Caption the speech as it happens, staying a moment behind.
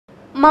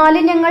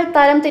മാലിന്യങ്ങൾ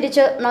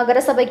തരംതിരിച്ച്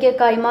നഗരസഭയ്ക്ക്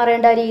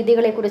കൈമാറേണ്ട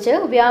രീതികളെക്കുറിച്ച്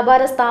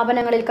വ്യാപാര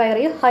സ്ഥാപനങ്ങളിൽ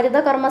കയറി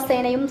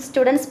ഹരിതകർമ്മസേനയും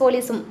സ്റ്റുഡൻസ്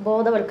പോലീസും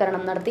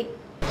ബോധവൽക്കരണം നടത്തി.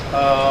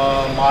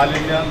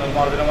 മാലിന്യ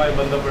നിർമ്മാർജ്ജനവുമായി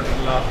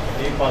ബന്ധപ്പെട്ടുള്ള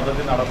ഈ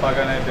പദ്ധതി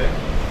നടപ്പാക്കാനായിട്ട്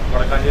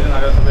വടക്കാഞ്ചേരി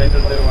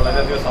നഗരസഭയ്ക്ക്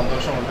വളരെയധികം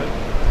സന്തോഷമുണ്ട്.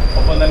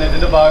 ഒപ്പം തന്നെ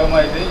ഇതിൻ്റെ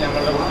ഭാഗമായിട്ട്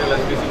ഞങ്ങളുടെ കുട്ടികൾ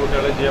SPC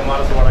കുട്ടികൾ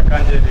GMRS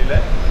വടക്കാഞ്ചേരിയിലെ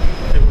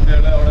ഈ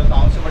കുട്ടികൾ അവിടെ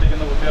താമസം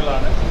പഠിക്കുന്ന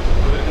കുട്ടികളാണ്.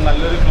 ഇവർക്ക്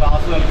നല്ലൊരു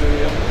ക്ലാസ്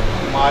നൽകുകയും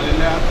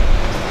മാലിന്യ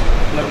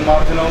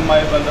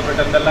നിർമ്മാർജ്ജനവുമായി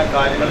ബന്ധപ്പെട്ട് എന്തെല്ലാം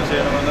കാര്യങ്ങൾ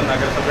ചെയ്യണമെന്ന്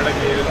നഗരസഭയുടെ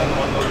കീഴിൽ നിന്ന്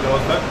വന്ന ഒരു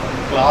ദിവസം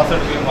ക്ലാസ്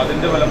എടുക്കുകയും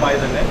അതിൻ്റെ ഫലമായി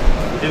തന്നെ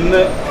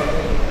ഇന്ന്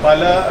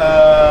പല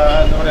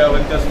എന്താ പറയുക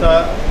വ്യത്യസ്ത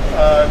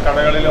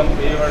കടകളിലും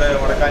ഇവിടെ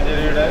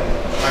വടക്കാഞ്ചേരിയുടെ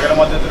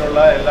നഗരമധ്യത്തിലുള്ള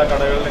എല്ലാ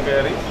കടകളിലും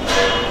കയറി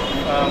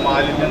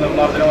മാലിന്യ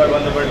നിർമ്മാർജ്ജനവുമായി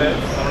ബന്ധപ്പെട്ട്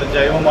നമ്മുടെ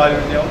ജൈവ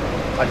മാലിന്യവും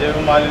അജൈവ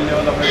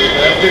മാലിന്യവും നമ്മൾ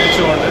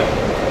വേർതിരിച്ചുകൊണ്ട്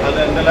അത്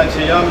എന്തെല്ലാം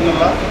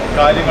ചെയ്യാമെന്നുള്ള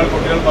കാര്യങ്ങൾ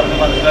കുട്ടികൾ പറഞ്ഞ്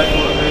മനസ്സിലാക്കി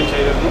കൊടുക്കുകയും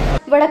ചെയ്തിരുന്നു.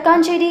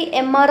 വടക്കാഞ്ചേരി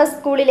MRS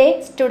സ്കൂളിലെ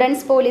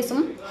സ്റ്റുഡൻസ് പോലീസും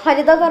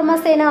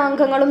ഹരിതകർമ്മസേന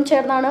അംഗങ്ങളും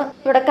ചേർന്നാണ്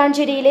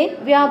വടക്കാഞ്ചേരിയിലെ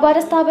വ്യാപാര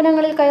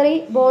സ്ഥാപനങ്ങളിൽ കയറി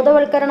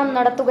ബോധവൽക്കരണം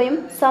നടത്തുകയും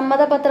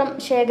സമ്മതപത്രം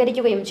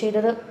ശേഖരിക്കുകയും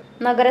ചെയ്തത്.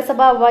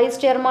 നഗരസഭ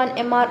vice chairman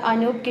MR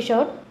Anoop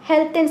Kishore,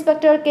 health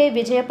inspector K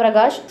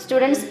Vijayaprakash,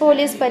 students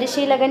police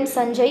പരിശീലകൻ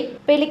സഞ്ജയ്,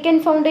 പെലിക്കൻ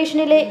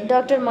ഫൗണ്ടേഷനിലെ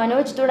ഡോക്ടർ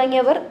മനോജ്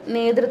തുടങ്ങിയവർ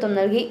നേതൃത്വം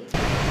നൽകി.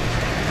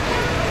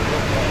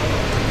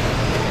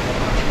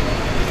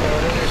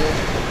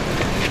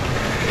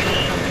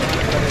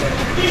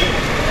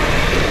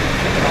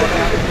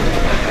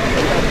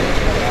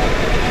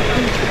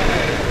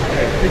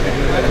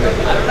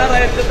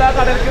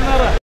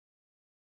 കടൽക്കുന്നവർ